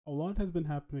A lot has been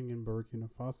happening in Burkina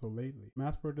Faso lately.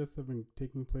 Mass protests have been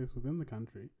taking place within the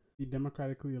country. The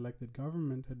democratically elected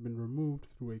government had been removed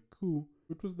through a coup,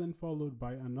 which was then followed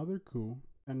by another coup,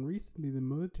 and recently the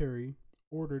military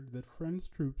ordered that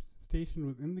French troops stationed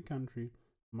within the country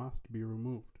must be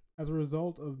removed. As a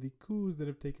result of the coups that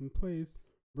have taken place,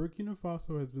 Burkina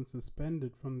Faso has been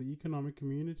suspended from the Economic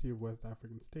Community of West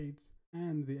African States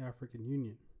and the African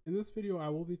Union. In this video, I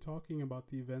will be talking about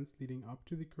the events leading up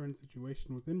to the current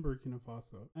situation within Burkina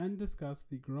Faso and discuss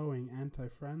the growing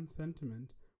anti-France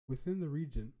sentiment within the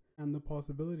region and the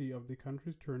possibility of the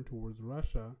country's turn towards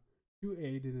Russia to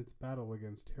aid in its battle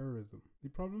against terrorism. The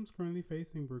problems currently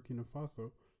facing Burkina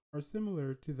Faso are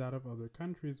similar to that of other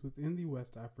countries within the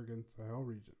West African Sahel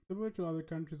region. Similar to other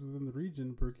countries within the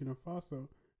region, Burkina Faso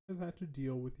has had to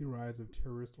deal with the rise of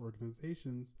terrorist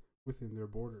organizations within their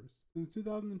borders. Since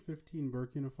 2015,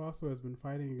 Burkina Faso has been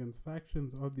fighting against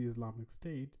factions of the Islamic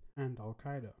State and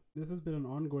Al-Qaeda. This has been an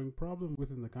ongoing problem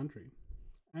within the country,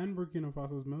 and Burkina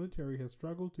Faso's military has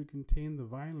struggled to contain the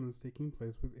violence taking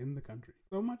place within the country.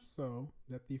 So much so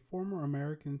that the former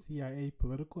American CIA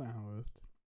political analyst,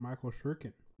 Michael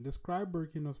Shirkin, described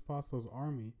Burkina Faso's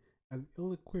army as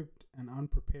ill-equipped and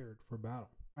unprepared for battle.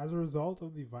 As a result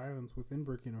of the violence within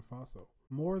Burkina Faso,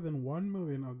 more than 1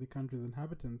 million of the country's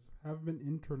inhabitants have been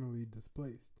internally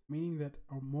displaced, meaning that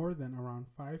more than around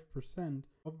 5%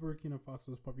 of Burkina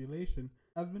Faso's population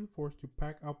has been forced to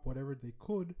pack up whatever they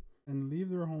could and leave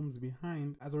their homes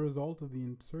behind as a result of the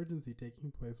insurgency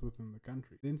taking place within the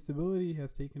country. The instability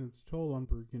has taken its toll on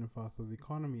Burkina Faso's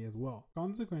economy as well.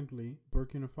 Consequently,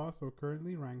 Burkina Faso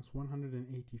currently ranks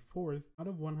 184th out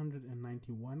of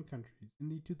 191 countries in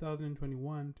the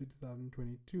 2021 to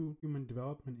 2022 Human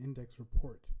Development Index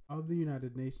report of the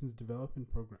United Nations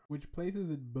Development Program, which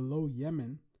places it below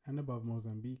Yemen and above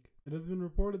Mozambique. It has been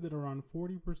reported that around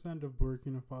 40% of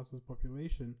Burkina Faso's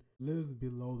population lives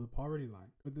below the poverty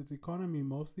line, with its economy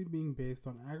mostly being based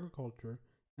on agriculture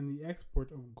and the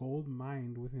export of gold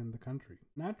mined within the country.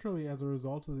 Naturally, as a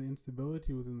result of the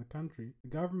instability within the country, the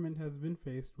government has been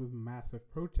faced with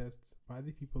massive protests by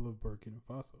the people of Burkina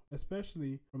Faso,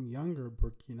 especially from younger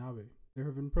Burkinabe. There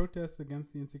have been protests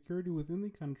against the insecurity within the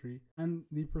country and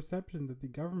the perception that the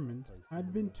government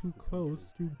had been too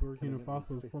close to Burkina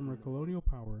Faso's former colonial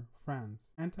power,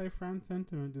 France. Anti-France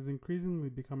sentiment is increasingly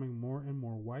becoming more and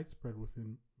more widespread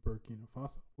within Burkina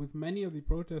Faso, with many of the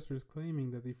protesters claiming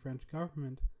that the French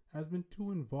government has been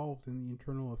too involved in the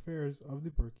internal affairs of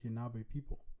the Burkinabe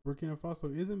people. Burkina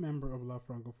Faso is a member of La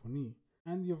Francophonie,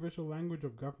 and the official language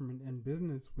of government and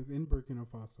business within Burkina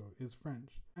Faso is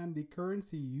French, and the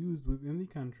currency used within the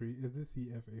country is the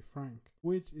CFA franc,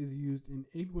 which is used in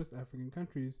 8 West African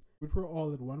countries, which were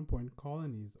all at one point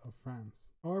colonies of France.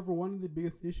 However, one of the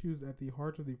biggest issues at the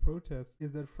heart of the protests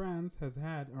is that France has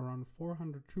had around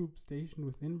 400 troops stationed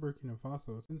within Burkina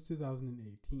Faso since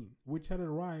 2018, which had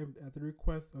arrived at the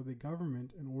request of the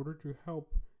government in order to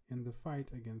help in the fight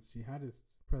against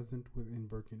jihadists present within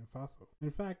Burkina Faso.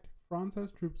 In fact, France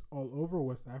has troops all over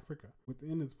West Africa,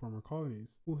 within its former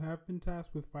colonies, who have been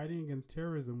tasked with fighting against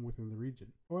terrorism within the region.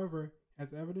 However,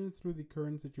 as evidenced through the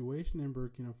current situation in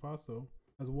Burkina Faso,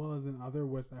 as well as in other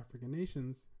West African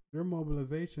nations, their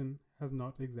mobilization has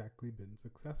not exactly been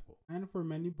successful. And for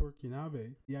many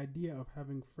Burkinabe, the idea of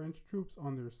having French troops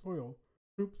on their soil,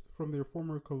 troops from their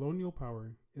former colonial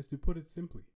power, is, to put it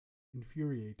simply,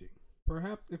 infuriating.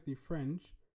 Perhaps if the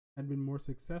French had been more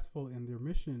successful in their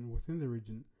mission within the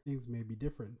region, things may be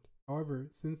different. However,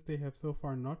 since they have so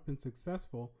far not been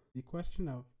successful, the question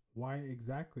of why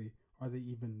exactly are they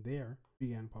even there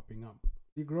began popping up.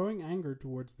 The growing anger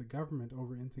towards the government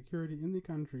over insecurity in the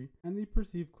country and the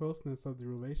perceived closeness of the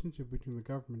relationship between the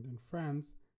government and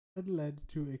France had led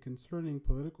to a concerning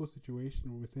political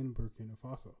situation within Burkina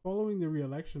Faso. Following the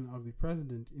re-election of the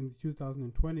president in the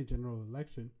 2020 general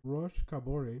election, Roch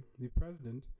Kabore, the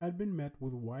president, had been met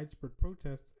with widespread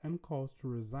protests and calls to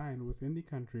resign within the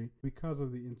country because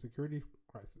of the insecurity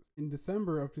crisis. In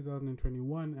December of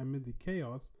 2021, amid the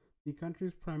chaos, the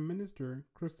country's Prime Minister,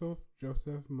 Christophe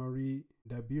Joseph Marie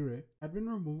Dabire, had been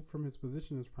removed from his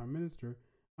position as Prime Minister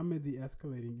amid the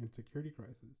escalating insecurity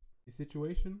crisis. The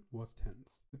situation was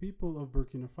tense. The people of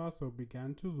Burkina Faso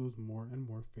began to lose more and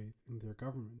more faith in their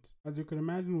government. As you can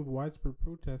imagine, with widespread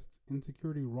protests,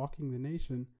 insecurity rocking the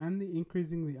nation, and the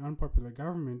increasingly unpopular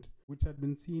government, which had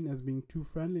been seen as being too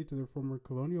friendly to their former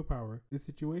colonial power, the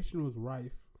situation was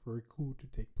rife for a coup to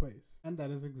take place. And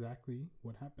that is exactly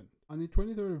what happened. On the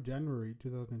 23rd of January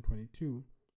 2022,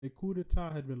 a coup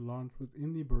d'etat had been launched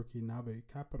within the Burkinabe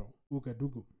capital,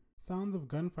 Ouagadougou. Sounds of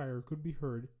gunfire could be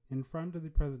heard in front of the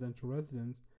presidential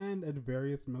residence and at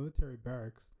various military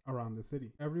barracks around the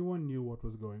city. Everyone knew what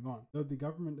was going on, though the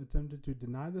government attempted to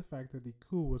deny the fact that the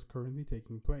coup was currently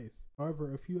taking place.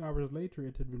 However, a few hours later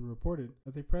it had been reported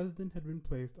that the president had been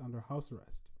placed under house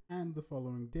arrest. And the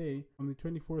following day, on the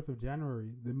 24th of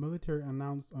January, the military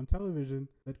announced on television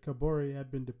that Kabore had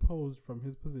been deposed from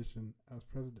his position as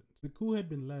president. The coup had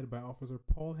been led by Officer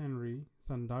Paul-Henri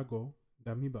Sandaogo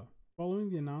Damiba.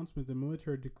 Following the announcement, the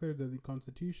military declared that the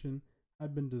constitution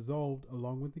had been dissolved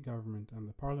along with the government and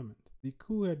the parliament. The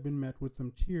coup had been met with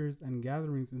some cheers and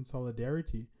gatherings in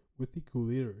solidarity with the coup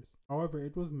leaders. However,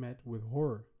 it was met with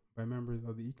horror by members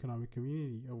of the economic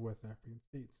community of West African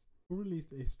states, who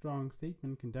released a strong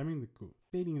statement condemning the coup,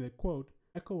 stating that, quote,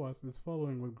 ECOWAS is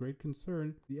following with great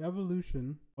concern the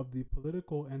evolution of the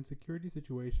political and security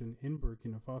situation in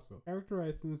Burkina Faso,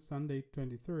 characterized since Sunday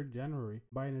 23rd January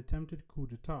by an attempted coup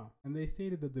d'etat, and they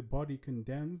stated that the body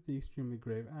condemns the extremely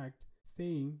grave act,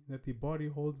 saying that the body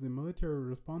holds the military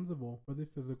responsible for the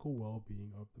physical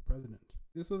well-being of the president.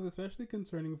 This was especially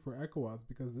concerning for ECOWAS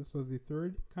because this was the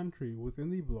third country within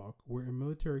the bloc where a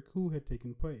military coup had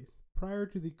taken place. Prior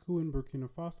to the coup in Burkina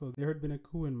Faso, there had been a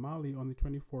coup in Mali on the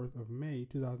 24th of May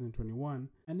 2021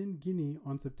 and in Guinea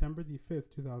on September the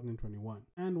 5th, 2021.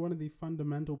 And one of the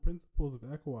fundamental principles of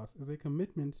ECOWAS is a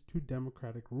commitment to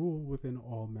democratic rule within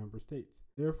all member states.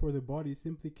 Therefore, the body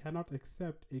simply cannot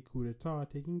accept a coup d'etat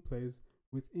taking place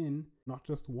within not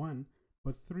just one,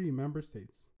 but 3 member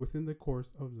states within the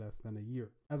course of less than a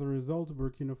year. As a result,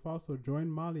 Burkina Faso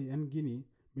joined Mali and Guinea,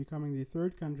 becoming the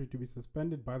third country to be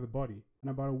suspended by the body,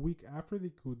 and about a week after the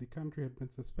coup, the country had been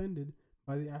suspended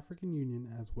by the African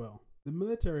Union as well. The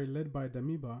military, led by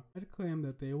Damiba, had claimed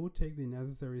that they would take the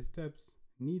necessary steps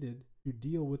needed to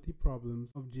deal with the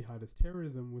problems of jihadist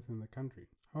terrorism within the country.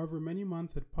 However, many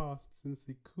months had passed since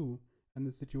the coup, and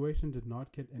the situation did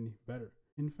not get any better.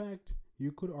 In fact,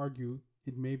 you could argue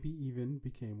it maybe even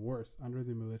became worse under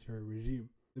the military regime.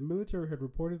 The military had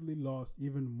reportedly lost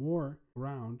even more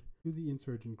ground to the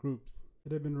insurgent groups.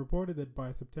 It had been reported that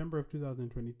by September of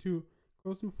 2022,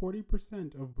 close to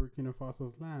 40% of Burkina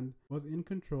Faso's land was in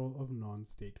control of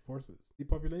non-state forces. The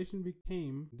population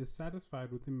became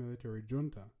dissatisfied with the military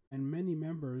junta, and many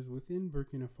members within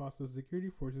Burkina Faso's security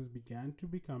forces began to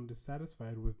become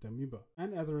dissatisfied with Damiba.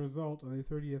 And as a result, on the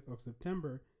 30th of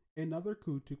September, another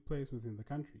coup took place within the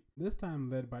country, this time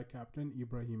led by Captain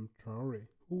Ibrahim Traoré,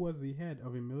 who was the head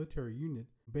of a military unit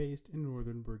based in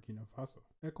northern Burkina Faso.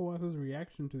 ECOWAS's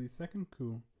reaction to the second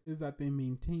coup is that they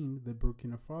maintained that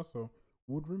Burkina Faso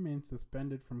would remain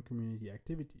suspended from community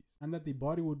activities, and that the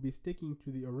body would be sticking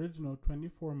to the original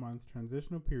 24-month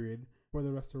transitional period for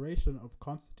the restoration of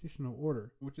constitutional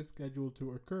order, which is scheduled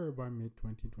to occur by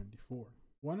mid-2024.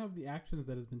 One of the actions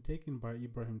that has been taken by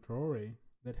Ibrahim Traoré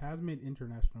that has made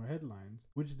international headlines,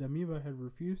 which Damiba had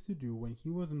refused to do when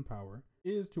he was in power,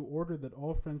 is to order that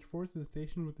all French forces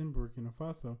stationed within Burkina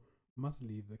Faso must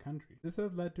leave the country. This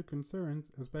has led to concerns,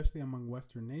 especially among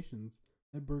Western nations,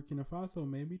 that Burkina Faso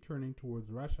may be turning towards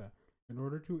Russia in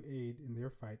order to aid in their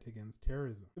fight against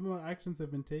terrorism. Similar actions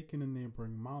have been taken in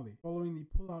neighboring Mali. Following the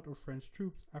pullout of French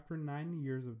troops after 9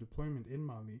 years of deployment in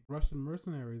Mali, Russian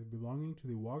mercenaries belonging to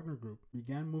the Wagner Group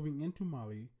began moving into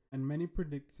Mali, and many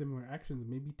predict similar actions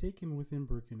may be taken within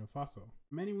Burkina Faso.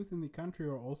 Many within the country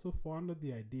are also fond of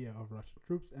the idea of Russian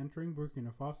troops entering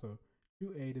Burkina Faso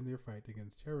to aid in their fight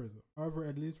against terrorism. However,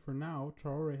 at least for now,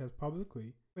 Traoré has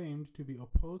publicly claimed to be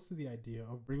opposed to the idea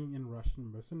of bringing in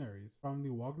Russian mercenaries from the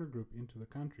Wagner Group into the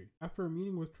country. After a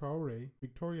meeting with Traoré,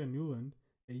 Victoria Nuland,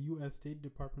 a U.S. State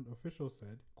Department official,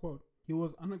 said, quote, he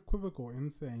was unequivocal in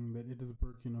saying that it is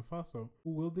Burkina Faso who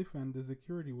will defend the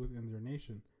security within their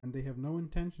nation, and they have no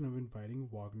intention of inviting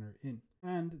Wagner in.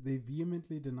 And they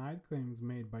vehemently denied claims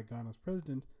made by Ghana's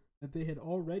president that they had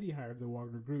already hired the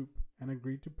Wagner Group and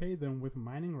agreed to pay them with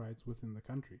mining rights within the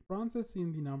country. France has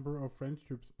seen the number of French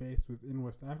troops based within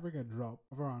West Africa drop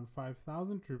of around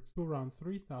 5,000 troops to around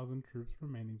 3,000 troops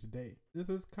remaining today. This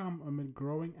has come amid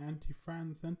growing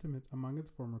anti-France sentiment among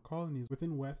its former colonies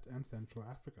within West and Central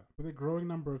Africa, with a growing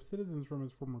number of citizens from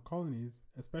its former colonies,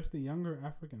 especially younger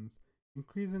Africans,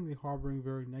 increasingly harboring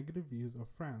very negative views of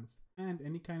France and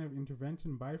any kind of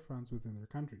intervention by France within their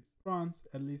countries. France,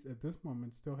 at least at this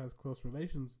moment, still has close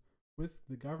relations with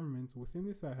the governments within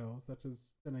the Sahel, such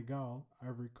as Senegal,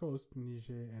 Ivory Coast,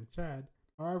 Niger, and Chad.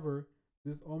 However,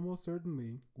 this almost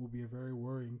certainly will be a very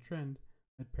worrying trend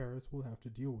that Paris will have to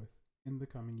deal with in the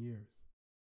coming years.